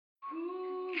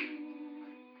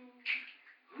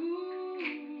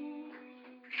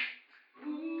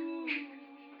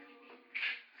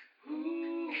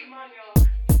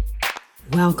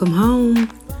Welcome home.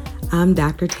 I'm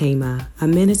Dr. Tama, a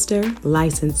minister,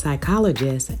 licensed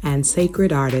psychologist, and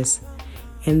sacred artist.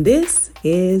 And this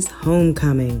is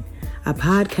Homecoming, a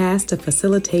podcast to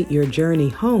facilitate your journey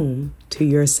home to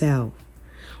yourself.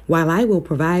 While I will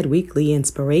provide weekly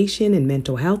inspiration and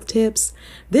mental health tips,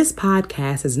 this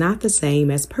podcast is not the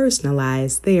same as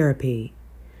personalized therapy.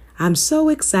 I'm so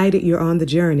excited you're on the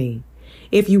journey.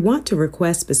 If you want to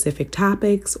request specific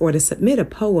topics or to submit a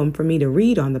poem for me to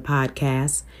read on the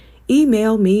podcast,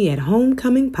 email me at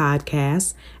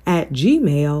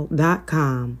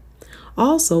homecomingpodcast@gmail.com.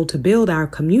 Also, to build our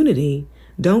community,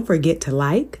 don't forget to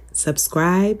like,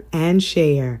 subscribe, and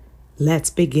share. Let's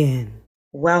begin.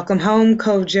 Welcome home,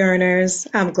 Cojourners.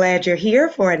 I'm glad you're here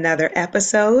for another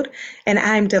episode, and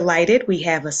I'm delighted we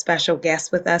have a special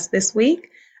guest with us this week.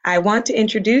 I want to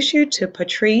introduce you to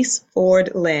Patrice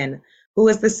Ford-Lynn, who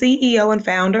is the CEO and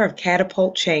founder of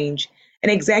Catapult Change, an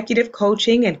executive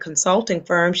coaching and consulting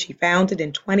firm she founded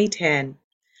in 2010.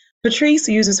 Patrice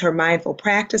uses her mindful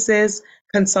practices,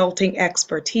 consulting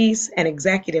expertise, and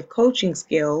executive coaching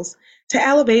skills to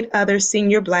elevate other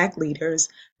senior Black leaders,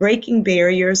 breaking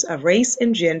barriers of race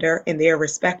and gender in their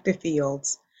respective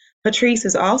fields. Patrice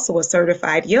is also a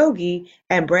certified yogi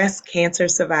and breast cancer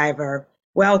survivor.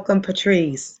 Welcome,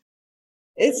 Patrice.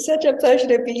 It's such a pleasure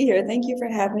to be here. Thank you for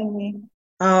having me.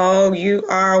 Oh, you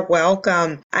are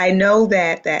welcome. I know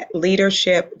that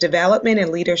leadership development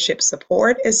and leadership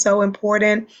support is so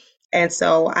important. And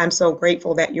so I'm so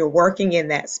grateful that you're working in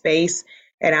that space.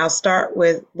 And I'll start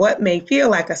with what may feel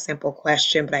like a simple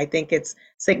question, but I think it's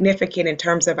significant in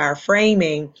terms of our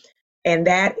framing. And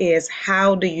that is,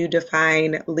 how do you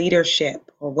define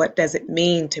leadership, or what does it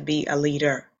mean to be a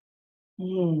leader?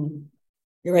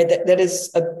 You're right. That is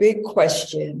a big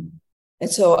question. And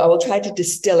so I will try to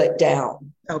distill it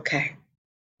down. Okay.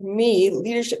 For me,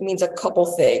 leadership means a couple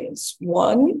things.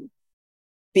 One,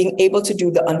 being able to do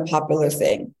the unpopular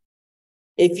thing.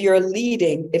 If you're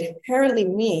leading, it inherently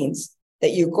means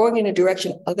that you're going in a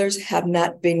direction others have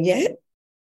not been yet,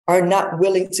 are not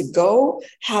willing to go,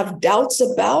 have doubts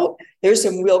about. There's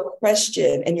some real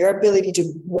question, and your ability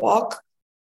to walk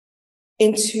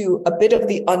into a bit of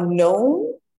the unknown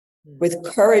with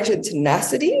courage and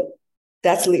tenacity,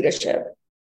 that's leadership.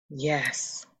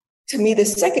 Yes. To me, the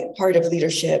second part of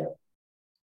leadership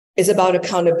is about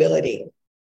accountability.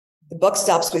 The buck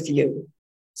stops with you.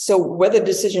 So whether the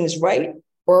decision is right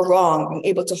or wrong, being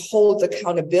able to hold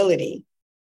accountability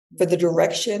for the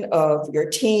direction of your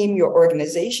team, your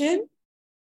organization,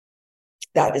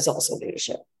 that is also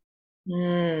leadership.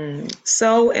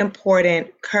 So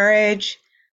important. Courage,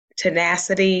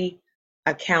 tenacity,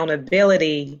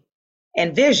 accountability,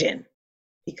 and vision,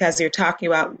 because you're talking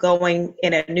about going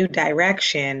in a new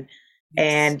direction. Yes.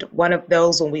 And one of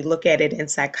those, when we look at it in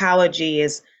psychology,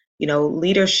 is,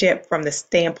 leadership from the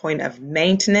standpoint of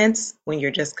maintenance, when you're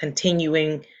just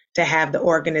continuing to have the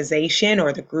organization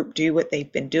or the group do what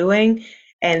they've been doing.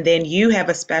 And then you have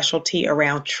a specialty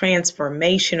around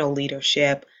transformational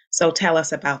leadership. So tell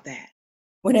us about that.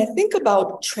 When I think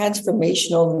about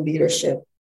transformational leadership,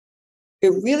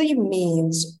 it really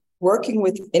means working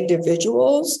with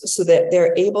individuals so that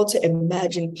they're able to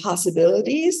imagine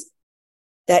possibilities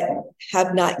that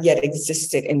have not yet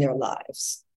existed in their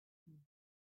lives.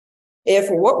 If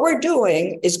what we're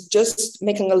doing is just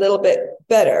making a little bit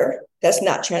better, that's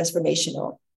not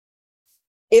transformational.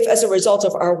 If as a result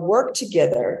of our work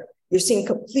together, you're seeing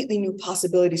completely new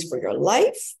possibilities for your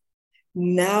life,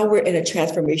 now we're in a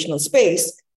transformational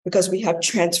space because we have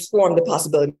transformed the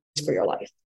possibilities for your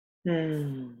life.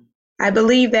 I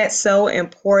believe that's so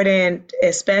important,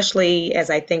 especially as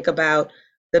I think about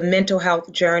the mental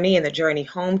health journey and the journey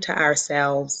home to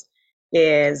ourselves,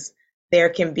 is there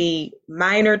can be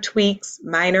minor tweaks,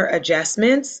 minor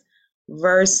adjustments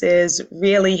versus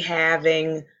really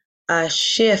having a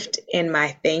shift in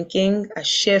my thinking, a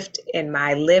shift in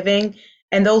my living,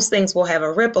 and those things will have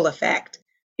a ripple effect.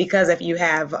 Because if you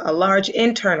have a large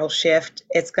internal shift,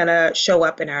 it's going to show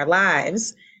up in our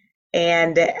lives.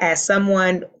 And as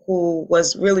someone who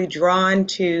was really drawn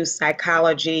to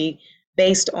psychology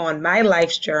based on my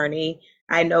life's journey,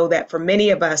 I know that for many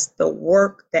of us, the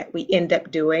work that we end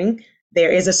up doing, there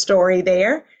is a story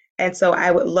there. And so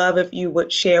I would love if you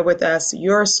would share with us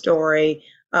your story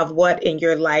of what in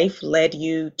your life led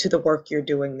you to the work you're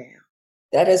doing now.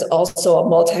 That is also a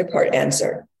multi-part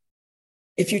answer.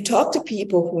 If you talk to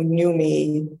people who knew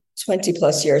me 20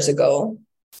 plus years ago,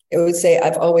 it would say,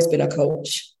 I've always been a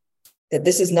coach, that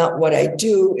this is not what I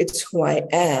do, it's who I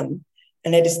am.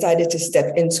 And I decided to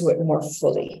step into it more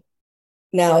fully.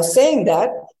 Now, saying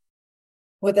that,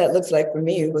 what that looks like for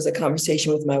me was a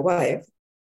conversation with my wife.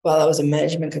 while I was a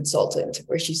management consultant,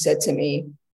 where she said to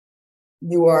me,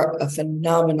 "You are a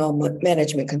phenomenal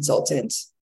management consultant,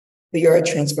 but you're a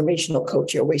transformational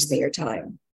coach. You're wasting your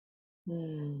time."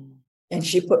 Hmm. And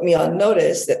she put me on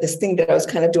notice that this thing that I was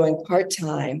kind of doing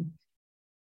part-time,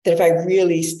 that if I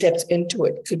really stepped into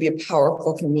it, could be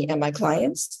powerful for me and my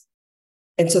clients.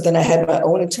 And so then I had my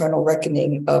own internal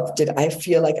reckoning of, did I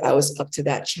feel like I was up to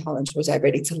that challenge? Was I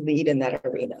ready to lead in that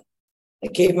arena? I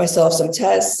gave myself some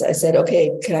tests. I said,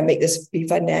 okay, can I make this be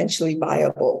financially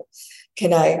viable?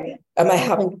 Am I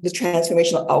having the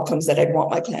transformational outcomes that I want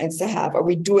my clients to have? Are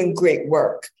we doing great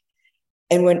work?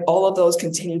 And when all of those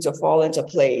continued to fall into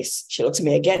place, she looked at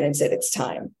me again and said, it's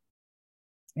time.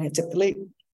 And I took the leap.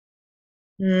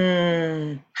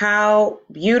 How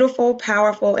beautiful,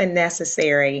 powerful, and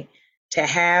necessary to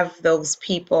have those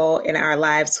people in our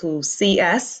lives who see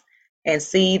us and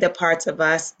see the parts of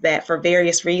us that for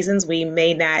various reasons we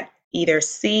may not either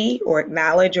see or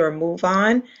acknowledge or move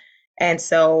on. And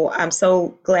so I'm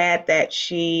so glad that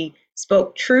she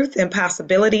spoke truth and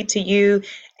possibility to you.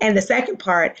 And the second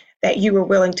part, that you were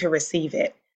willing to receive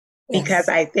it. Because Yes.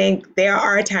 I think there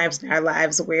are times in our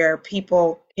lives where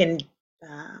people can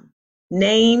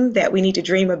name that we need to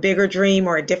dream a bigger dream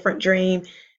or a different dream.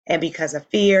 And because of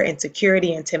fear,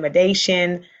 insecurity,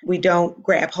 intimidation, we don't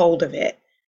grab hold of it.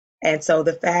 And so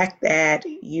the fact that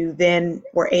you then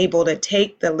were able to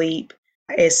take the leap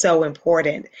is so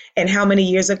important. And how many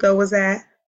years ago was that?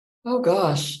 Oh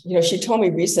gosh. She told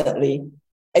me recently,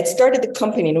 I'd started the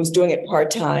company and was doing it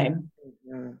part-time.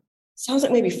 Mhm. Sounds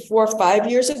like maybe 4 or 5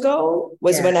 years ago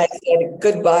was when I Yes. said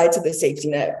goodbye to the safety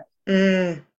net.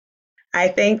 Mm, I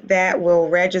think that will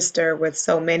register with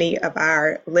so many of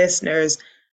our listeners,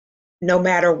 no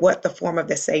matter what the form of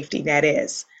the safety net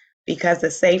is, because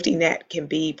the safety net can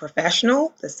be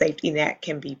professional, the safety net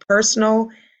can be personal,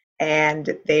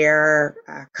 and there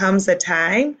comes a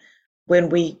time when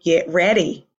we get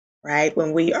ready, right?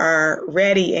 When we are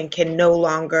ready and can no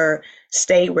longer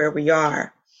stay where we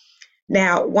are.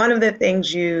 Now, one of the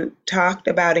things you talked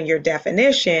about in your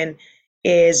definition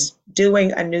is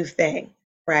doing a new thing,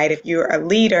 right? If you're a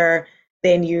leader,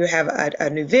 then you have a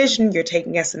new vision, you're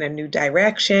taking us in a new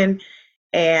direction.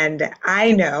 And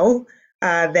I know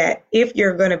that if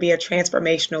you're going to be a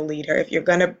transformational leader, if you're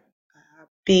going to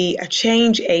be a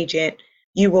change agent,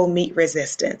 you will meet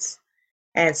resistance.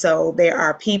 And so there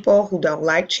are people who don't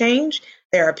like change.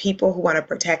 There are people who want to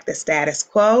protect the status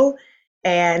quo,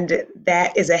 and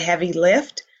that is a heavy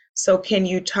lift. So, can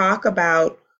you talk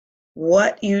about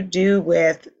what you do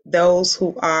with those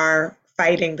who are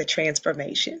fighting the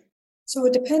transformation? So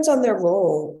it depends on their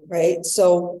role, right?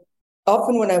 So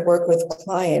often when I work with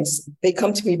clients, they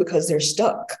come to me because they're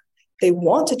stuck. They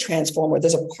want to transform, or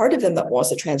there's a part of them that wants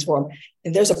to transform,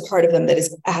 and there's a part of them that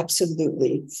is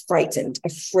absolutely frightened,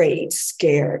 afraid,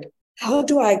 scared. How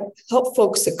do I help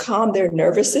folks to calm their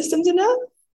nervous systems enough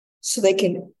so they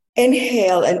can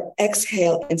inhale and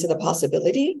exhale into the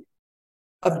possibility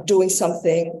of doing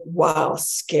something while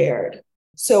scared?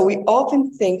 So we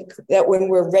often think that when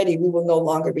we're ready, we will no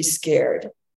longer be scared.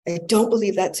 I don't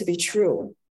believe that to be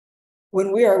true.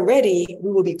 When we are ready,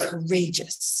 we will be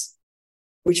courageous,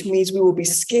 which means we will be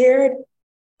scared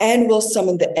and we'll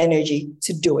summon the energy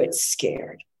to do it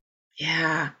scared.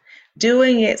 Yeah,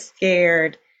 doing it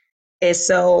scared is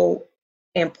so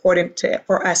important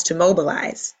for us to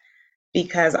mobilize,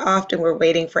 because often we're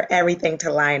waiting for everything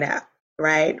to line up,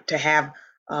 right? To have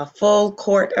a full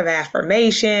court of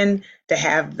affirmation, to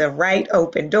have the right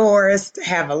open doors, to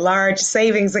have a large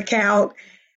savings account.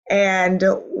 And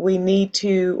we need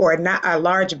to, or not a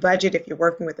large budget if you're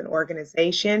working with an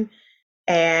organization.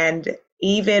 And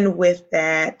even with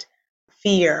that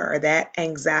fear or that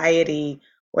anxiety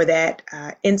or that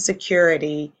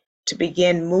insecurity, to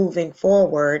begin moving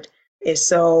forward is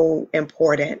so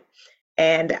important.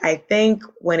 And I think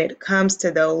when it comes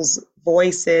to those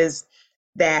voices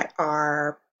that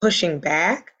are pushing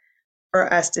back,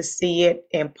 for us to see it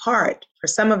in part, for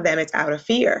some of them, it's out of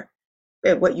fear.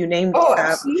 What you named Oh,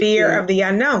 fear absolutely. of the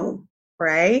unknown,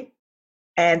 right?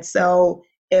 And so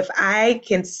if I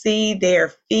can see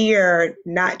their fear,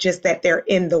 not just that they're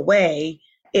in the way,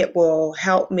 it will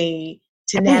help me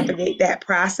to navigate that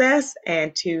process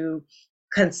and to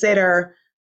consider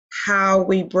how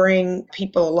we bring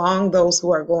people along, those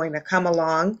who are going to come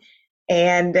along.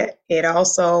 And it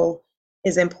also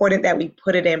is important that we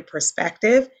put it in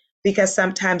perspective, because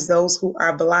sometimes those who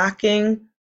are blocking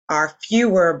are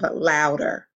fewer but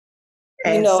louder.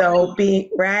 You And know, so being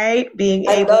I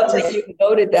able love to, that you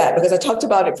noted that because I talked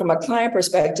about it from a client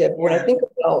perspective. When I yeah. think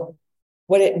about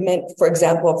what it meant, for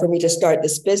example, for me to start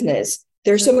this business,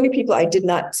 there are so many people I did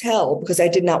not tell because I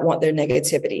did not want their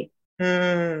negativity.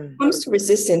 Mm. Comes to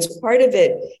resistance, part of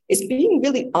it is being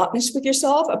really honest with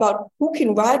yourself about who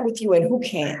can ride with you and who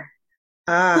can't. Who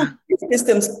Ah,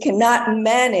 systems cannot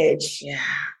manage yeah.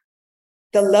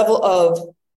 the level of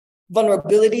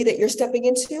vulnerability that you're stepping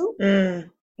into. Mm.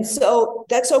 And so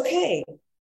that's okay.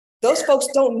 Those folks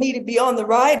don't need to be on the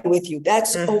ride with you.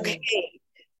 That's Mhm. okay.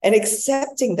 And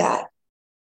accepting that.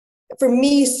 For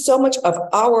me, so much of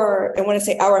our, and when I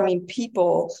say our, I mean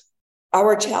people,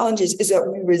 our challenges is that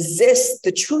we resist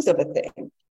the truth of a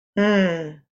thing.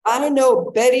 Mm. I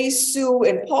know Betty, Sue,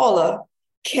 and Paula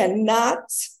cannot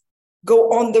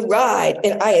go on the ride,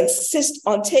 and I insist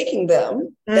on taking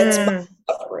them. That's my Mm.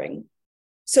 suffering.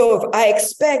 So if I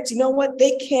expect, you know what,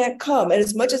 they can't come. And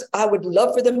as much as I would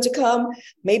love for them to come,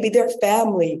 maybe their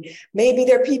family, maybe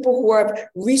they're people who have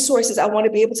resources I want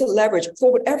to be able to leverage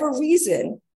for whatever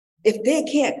reason. If they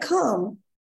can't come,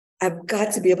 I've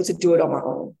got to be able to do it on my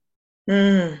own.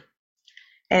 Mm.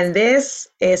 And this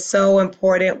is so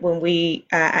important when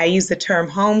I use the term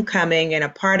homecoming, and a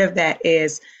part of that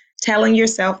is telling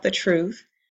yourself the truth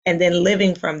and then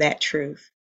living from that truth.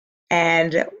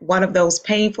 And one of those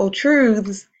painful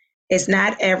truths is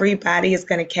not everybody is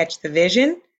going to catch the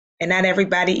vision, and not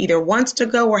everybody either wants to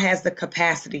go or has the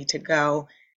capacity to go.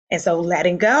 And so That's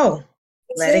letting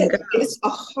it. go. It's a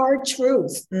hard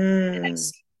truth.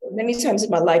 Mm, Many times in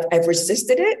my life, I've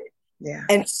resisted it yeah.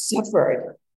 and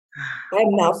suffered.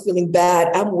 I'm now feeling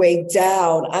bad. I'm weighed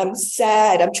down. I'm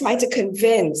sad. I'm trying to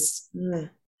convince. Mm,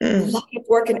 A mm, lot of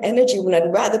work and energy when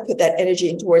I'd rather put that energy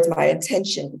in towards my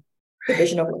intention, the right.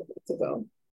 vision of where to go.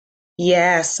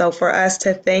 Yeah, so for us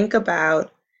to think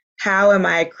about how am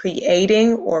I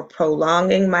creating or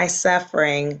prolonging my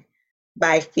suffering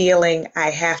by feeling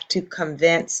I have to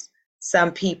convince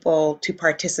some people to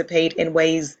participate in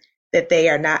ways that they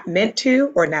are not meant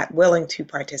to or not willing to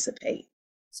participate.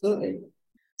 Absolutely.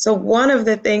 So, one of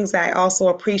the things I also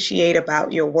appreciate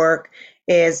about your work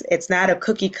is it's not a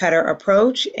cookie cutter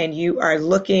approach, and you are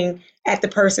looking at the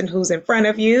person who's in front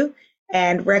of you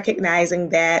and recognizing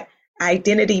that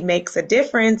identity makes a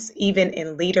difference even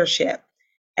in leadership.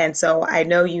 And so I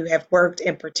know you have worked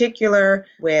in particular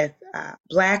with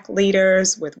Black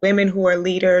leaders, with women who are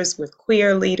leaders, with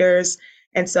queer leaders.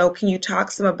 And so, can you talk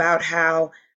some about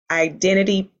how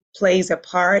identity plays a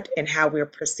part in how we're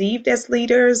perceived as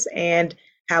leaders and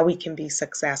how we can be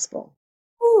successful?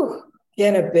 Whew.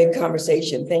 Again, a big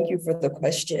conversation. Thank you for the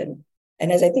question.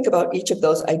 And as I think about each of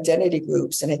those identity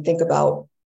groups, and I think about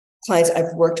clients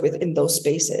I've worked with in those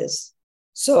spaces,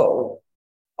 so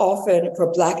often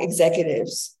for Black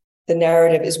executives, the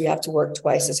narrative is we have to work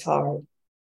twice as hard.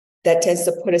 That tends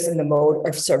to put us in the mode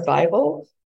of survival,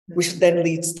 which then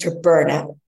leads to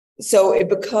burnout. So it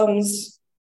becomes,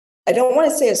 I don't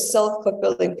want to say a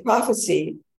self-fulfilling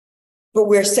prophecy, but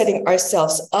we're setting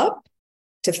ourselves up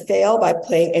to fail by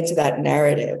playing into that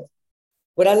narrative.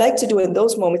 What I like to do in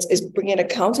those moments is bring in a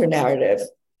counter narrative.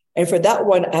 And for that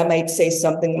one, I might say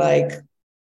something like,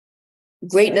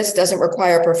 greatness doesn't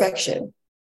require perfection,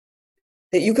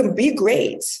 that you can be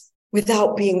great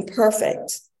without being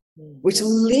perfect, which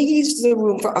leaves the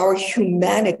room for our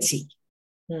humanity,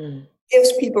 Mm.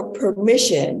 gives people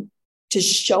permission to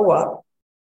show up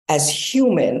as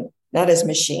human, not as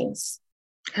machines.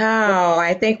 Oh,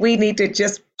 I think we need to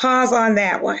just pause on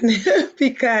that one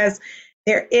because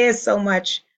there is so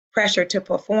much pressure to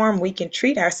perform. We can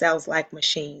treat ourselves like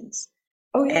machines.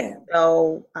 Oh, And yeah.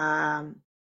 so,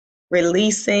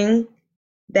 releasing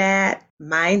that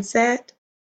mindset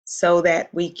so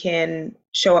that we can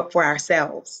show up for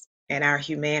ourselves and our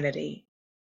humanity.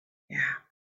 Yeah.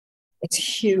 It's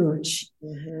huge.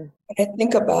 Hmm. I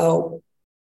think about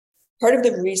part of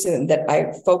the reason that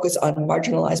I focus on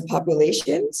marginalized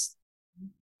populations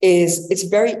is it's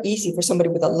very easy for somebody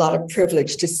with a lot of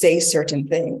privilege to say certain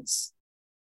things.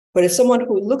 But if someone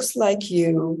who looks like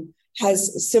you,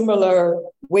 has similar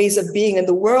ways of being in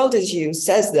the world as you,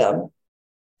 says them,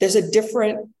 there's a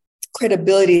different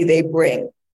credibility they bring.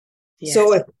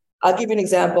 So Yes. I'll give you an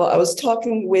example. I was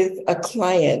talking with a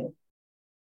client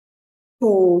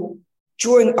who,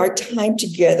 during our time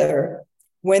together,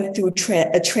 went through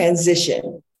a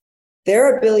transition.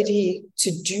 Their ability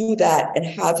to do that and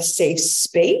have a safe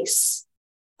space,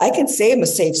 I can say I'm a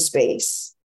safe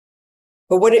space.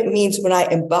 But what it means when I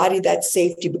embody that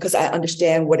safety because I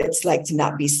understand what it's like to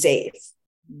not be safe.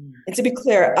 Mm. And to be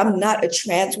clear, I'm not a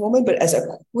trans woman, but as a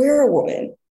queer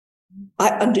woman, I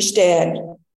understand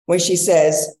when she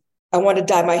says, I want to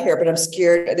dye my hair, but I'm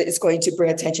scared that it's going to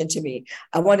bring attention to me.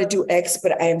 I want to do X,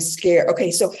 but I am scared.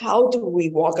 Okay, so how do we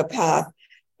walk a path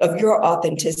of your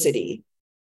authenticity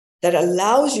that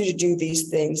allows you to do these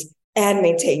things and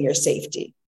maintain your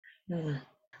safety? Mm.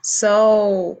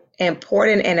 So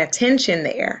important and attention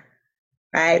there,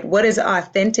 right? What is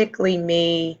authentically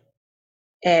me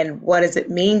and what does it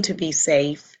mean to be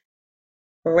safe?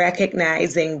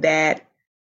 Recognizing that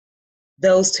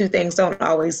those two things don't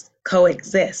always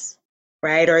coexist,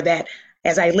 right? Or that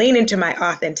as I lean into my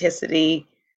authenticity,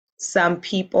 some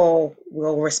people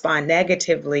will respond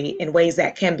negatively in ways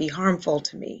that can be harmful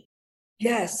to me.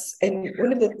 Yes. And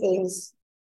one of the things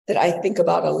that I think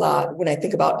about a lot when I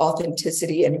think about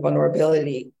authenticity and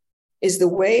vulnerability is the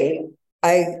way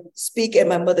I speak at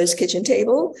my mother's kitchen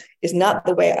table is not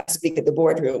the way I speak at the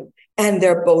boardroom. And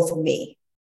they're both me.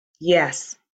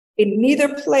 Yes. In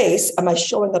neither place am I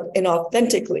showing up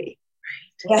inauthentically.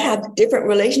 I have different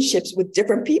relationships with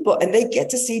different people and they get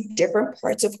to see different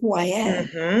parts of who I am.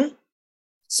 Mm-hmm.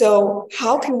 So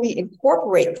how can we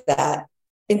incorporate that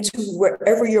into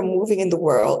wherever you're moving in the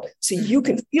world so you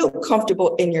can feel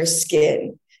comfortable in your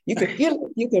skin? You can feel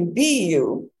you can be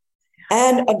you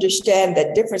and understand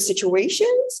that different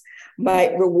situations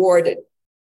might reward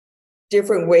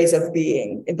different ways of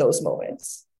being in those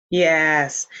moments.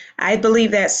 Yes, I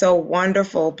believe that's so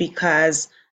wonderful because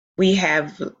we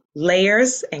have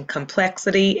layers and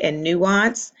complexity and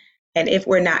nuance. And if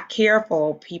we're not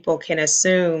careful, people can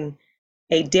assume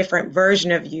a different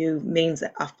version of you means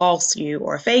a false you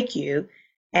or a fake you.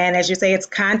 And as you say, it's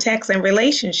context and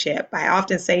relationship. I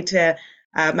often say to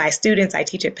my students, I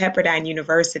teach at Pepperdine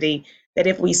University, that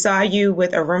if we saw you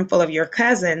with a room full of your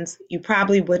cousins, you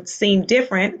probably would seem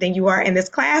different than you are in this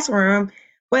classroom,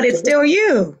 but it's still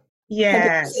you.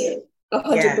 Yes. 100%,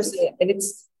 Yes.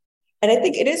 100%. And I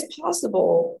think it is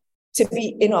possible to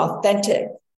be inauthentic.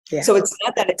 Yeah. So it's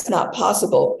not that it's not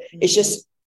possible. It's just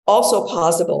also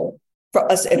possible for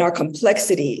us in our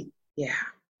complexity Yeah.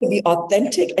 to be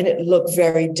authentic and it look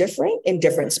very different in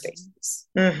different spaces.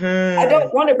 I Mm-hmm.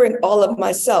 don't want to bring all of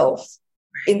myself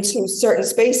into certain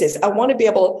spaces. I want to be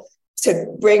able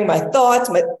to bring my thoughts,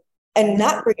 and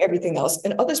not bring everything else.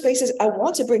 In other spaces, I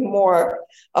want to bring more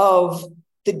of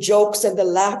the jokes and the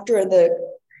laughter and the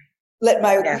let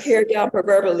my hair down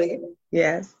proverbially.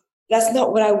 Yes. That's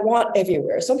not what I want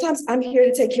everywhere. Sometimes I'm here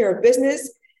to take care of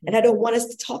business and I don't want us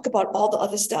to talk about all the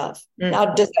other stuff.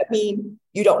 Now, does that mean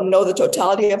you don't know the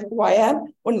totality of who I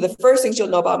am? One of the first things you'll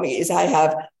know about me is I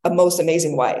have a most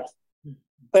amazing wife.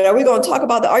 But are we going to talk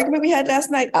about the argument we had last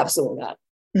night? Absolutely not.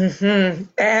 Mm-hmm.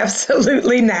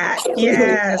 Absolutely not.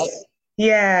 Yes.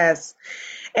 Yes.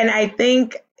 And I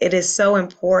think it is so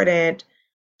important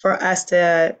for us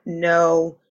to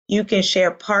know you can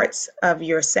share parts of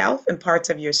yourself and parts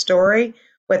of your story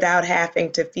without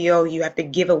having to feel you have to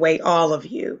give away all of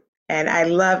you. And I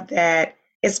love that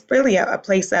it's really a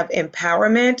place of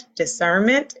empowerment,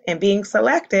 discernment, and being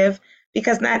selective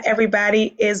because not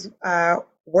everybody is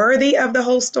worthy of the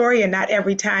whole story and not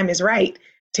every time is right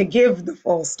to give the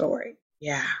full story.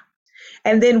 Yeah.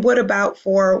 And then what about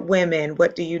for women?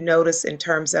 What do you notice in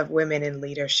terms of women in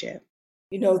leadership?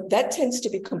 You know, that tends to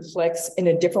be complex in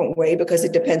a different way because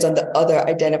it depends on the other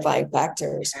identifying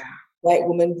factors. Yeah. White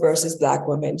women versus Black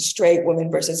women, straight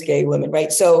women versus gay women,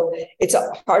 right? So it's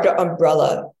a harder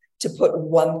umbrella to put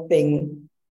one thing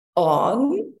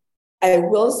on. I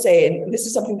will say, and this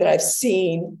is something that I've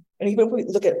seen, and even if we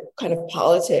look at kind of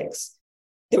politics,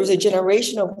 there was a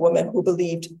generation of women who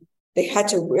believed they had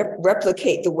to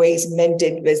replicate the ways men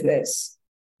did business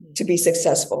to be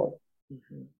successful.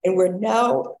 Mm-hmm. And we're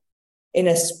now in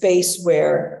a space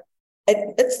where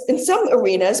it's in some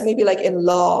arenas, maybe like in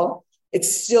law,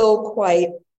 it's still quite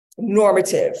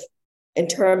normative in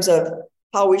terms of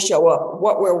how we show up,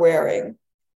 what we're wearing.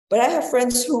 But I have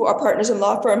friends who are partners in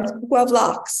law firms who have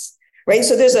locks, right?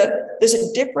 So there's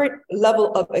a different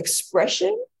level of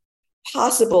expression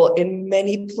possible in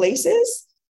many places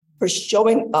for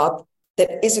showing up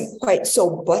that isn't quite so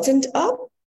buttoned up.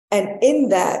 And in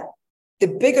that, the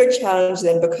bigger challenge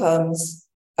then becomes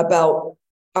about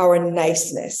our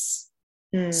niceness.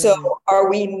 So are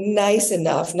we nice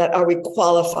enough? Not are we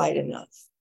qualified enough?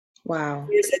 Wow.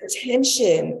 There's a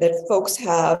tension that folks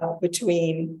have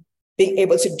between being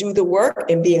able to do the work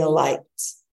and being liked.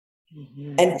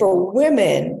 Mm-hmm. And for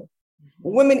women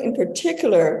in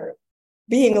particular,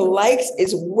 being liked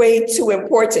is way too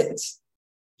important.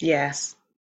 Yes.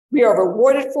 We are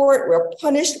rewarded for it. We're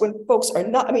punished when folks are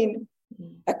not. I mean,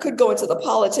 I could go into the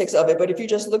politics of it, but if you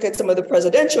just look at some of the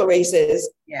presidential races,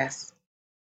 yes.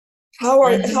 How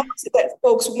is it that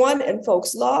folks won and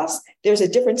folks lost? There's a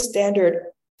different standard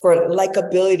for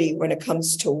likability when it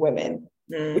comes to women,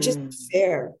 which is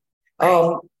fair.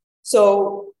 Right.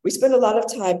 So we spend a lot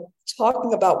of time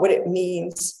talking about what it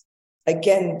means,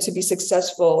 again, to be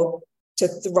successful, to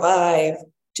thrive,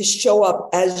 to show up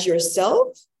as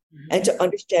yourself, and to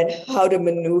understand how to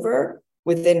maneuver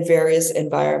within various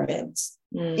environments.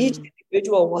 Each Mm.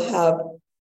 individual will have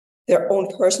their own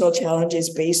personal challenges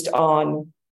based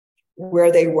on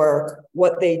where they work,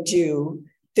 what they do,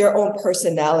 their own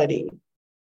personality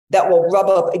that will rub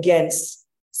up against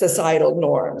societal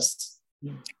norms.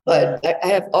 Mm. But I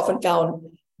have often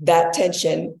found that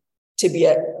tension to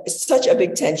be such a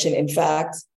big tension, in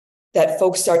fact, that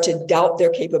folks start to doubt their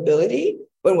capability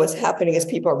when what's happening is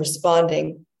people are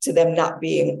responding to them not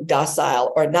being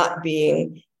docile or not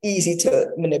being easy to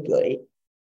manipulate.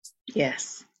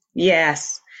 Yes.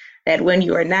 Yes. That when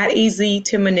you are not easy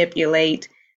to manipulate,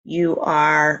 you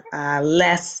are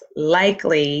less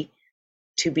likely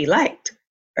to be liked,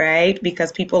 right?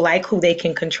 Because people like who they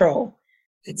can control.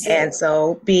 That's And it.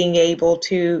 so being able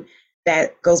to,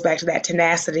 that goes back to that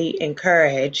tenacity and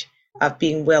courage of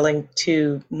being willing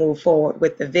to move forward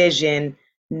with the vision,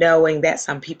 knowing that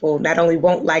some people not only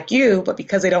won't like you, but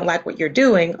because they don't like what you're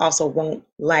doing, also won't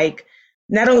like,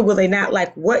 not only will they not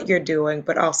like what you're doing,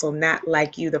 but also not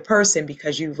like you, the person,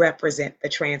 because you represent the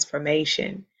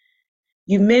transformation.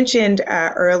 You mentioned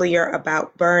earlier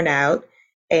about burnout,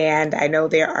 and I know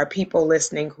there are people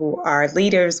listening who are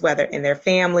leaders, whether in their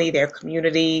family, their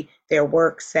community, their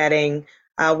work setting.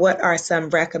 What are some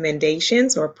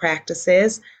recommendations or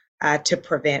practices to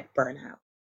prevent burnout?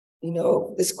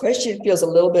 This question feels a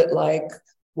little bit like,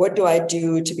 what do I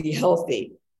do to be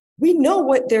healthy? We know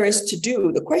what there is to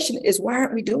do. The question is, why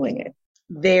aren't we doing it?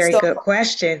 Very So good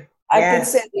question. I can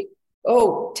Yes. say,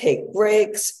 oh, take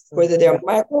breaks, whether Mhm. they're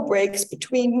micro breaks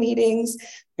between meetings,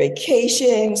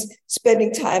 vacations,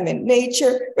 spending time in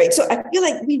nature, right? So I feel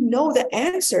like we know the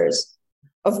answers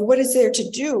of what is there to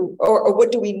do or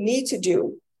what do we need to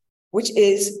do, which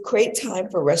is create time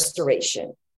for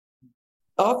restoration.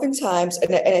 Oftentimes,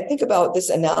 and I think about this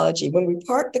analogy, when we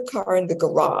park the car in the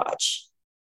garage,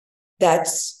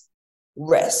 that's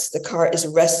rest. The car is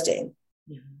resting,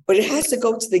 Mhm. but it has to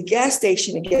go to the gas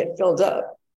station to get filled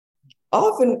up.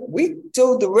 Often we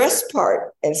do the rest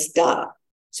part and stop.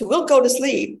 So we'll go to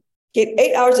sleep, get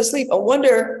 8 hours of sleep, and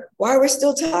wonder why we're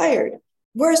still tired.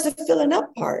 Where's the filling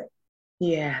up part?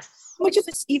 Yes. How much of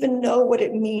us even know what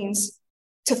it means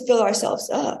to fill ourselves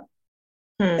up?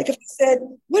 Hmm. Like if I said,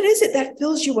 what is it that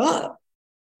fills you up?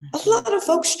 A Mhm. lot of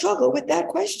folks struggle with that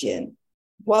question.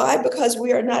 Why? Because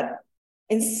we are not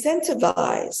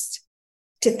incentivized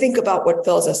to think about what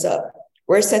fills us up.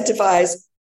 We're incentivized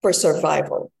for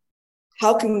survival.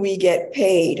 How can we get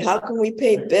paid? How can we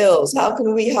pay bills? How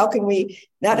can we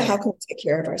take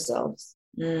care of ourselves?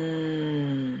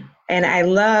 Mm. And I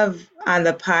love on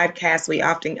the podcast, we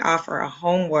often offer a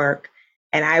homework.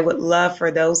 And I would love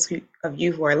for those of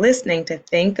you who are listening to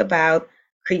think about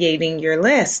creating your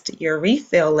list, your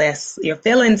refill list, your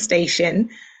fill-in station.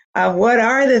 What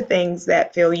are the things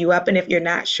that fill you up? And if you're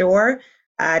not sure,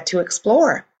 to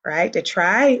explore, right? To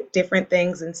try different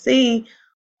things and see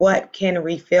what can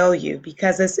refill you,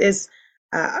 because this is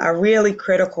a really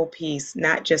critical piece,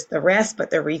 not just the rest, but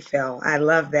the refill. I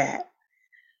love that. And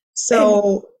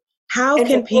So, how and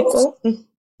can for folks, people?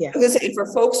 Yeah. I was gonna say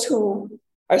for folks who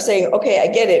are saying, okay, I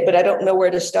get it, but I don't know where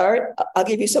to start, I'll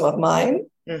give you some of mine.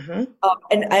 Mm-hmm.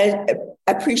 And I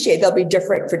appreciate they'll be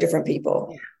different for different Yeah.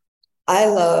 people. I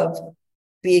love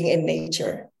being in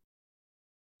nature.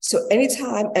 So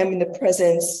anytime I'm in the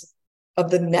presence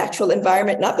of the natural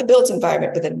environment, not the built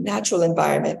environment, but the natural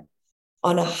environment,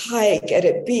 on a hike at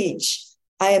a beach,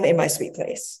 I am in my sweet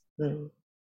place. Mm-hmm.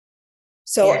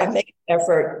 So I Yes. make an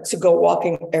effort to go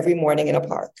walking every morning in a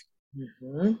park.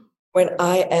 Mm-hmm. When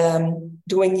I am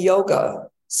doing yoga,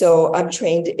 so I'm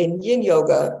trained in yin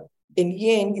yoga. In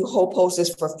yin, you hold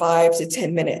poses for 5 to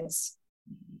 10 minutes.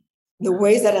 The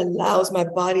ways that allows my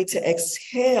body to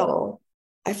exhale,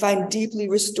 I find deeply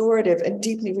restorative and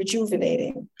deeply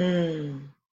rejuvenating. Mm.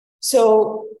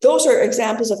 So those are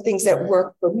examples of things that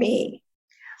work for me.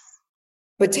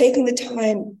 But taking the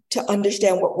time to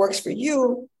understand what works for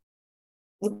you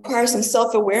requires some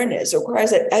self-awareness. It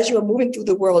requires that as you are moving through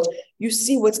the world, you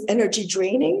see what's energy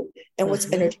draining and what's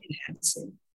Mm-hmm. energy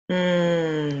enhancing.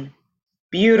 Mm.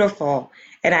 Beautiful.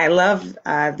 And I love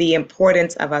the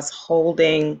importance of us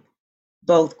holding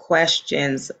both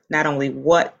questions, not only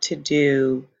what to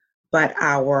do, but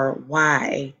our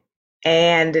why,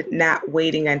 and not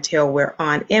waiting until we're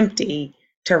on empty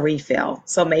to refill.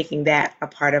 So making that a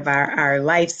part of our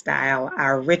lifestyle,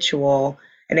 our ritual,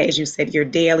 and as you said, your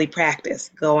daily practice,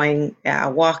 going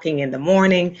walking in the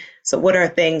morning. So what are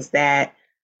things that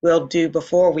we'll do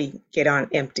before we get on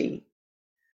empty?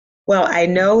 Well, I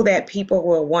know that people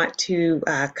will want to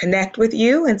connect with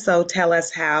you, and so tell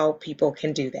us how people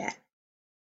can do that.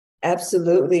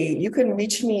 Absolutely. You can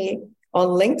reach me on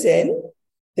LinkedIn,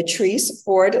 Patrice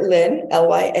Ford Lynn,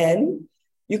 Lyn.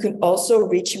 You can also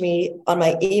reach me on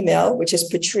my email, which is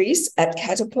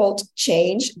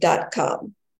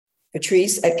patrice@catapultchange.com.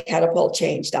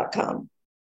 Patrice@catapultchange.com.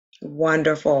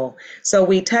 Wonderful. So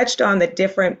we touched on the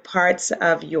different parts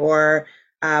of your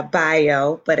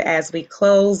bio, but as we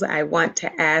close, I want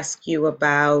to ask you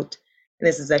about, and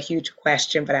this is a huge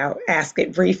question, but I'll ask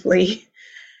it briefly,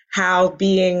 how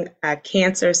being a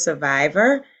cancer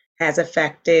survivor has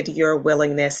affected your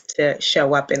willingness to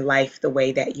show up in life the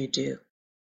way that you do.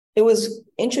 It was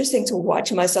interesting to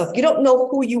watch myself. You don't know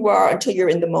who you are until you're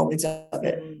in the moments of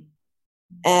it.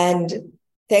 And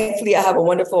thankfully, I have a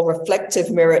wonderful reflective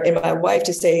mirror in my wife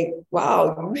to say,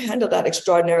 wow, you handled that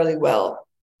extraordinarily well.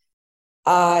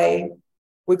 I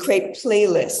would create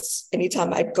playlists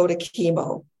anytime I'd go to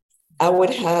chemo. I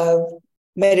would have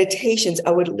meditations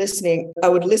I would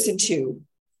listen to,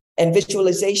 and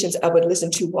visualizations I would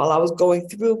listen to while I was going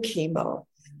through chemo.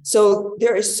 So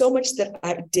there is so much that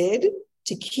I did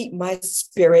to keep my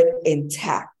spirit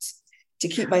intact, to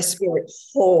keep my spirit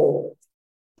whole,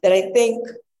 that I think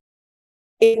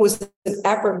it was an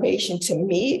affirmation to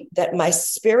me that my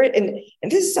spirit, and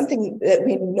this is something that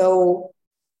we know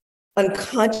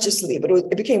unconsciously, but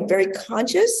it became very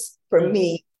conscious for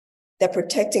me, that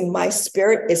protecting my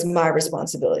spirit is my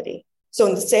responsibility. So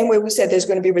in the same way we said there's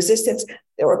going to be resistance,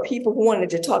 there were people who wanted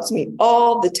to talk to me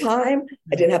all the time.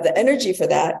 I didn't have the energy for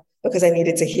that because I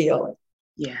needed to heal.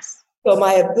 Yes. So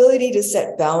my ability to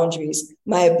set boundaries,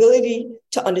 my ability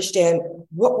to understand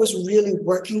what was really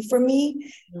working for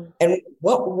me and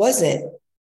what wasn't.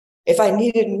 If I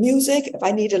needed music, if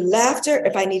I needed laughter,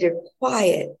 if I needed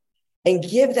quiet, and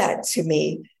give that to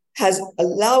me has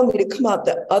allowed me to come out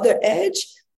the other edge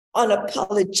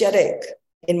unapologetic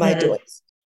in my doings.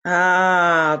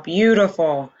 Ah,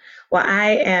 beautiful. Well,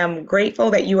 I am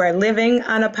grateful that you are living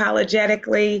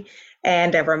unapologetically,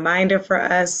 and a reminder for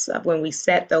us of when we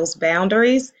set those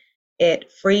boundaries,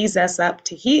 it frees us up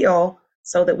to heal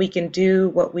so that we can do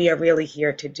what we are really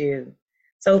here to do.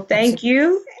 So thank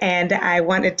you. And I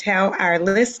want to tell our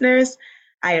listeners,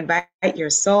 I invite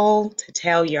your soul to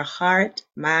tell your heart,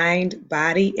 mind,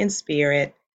 body, and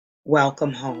spirit,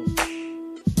 welcome home.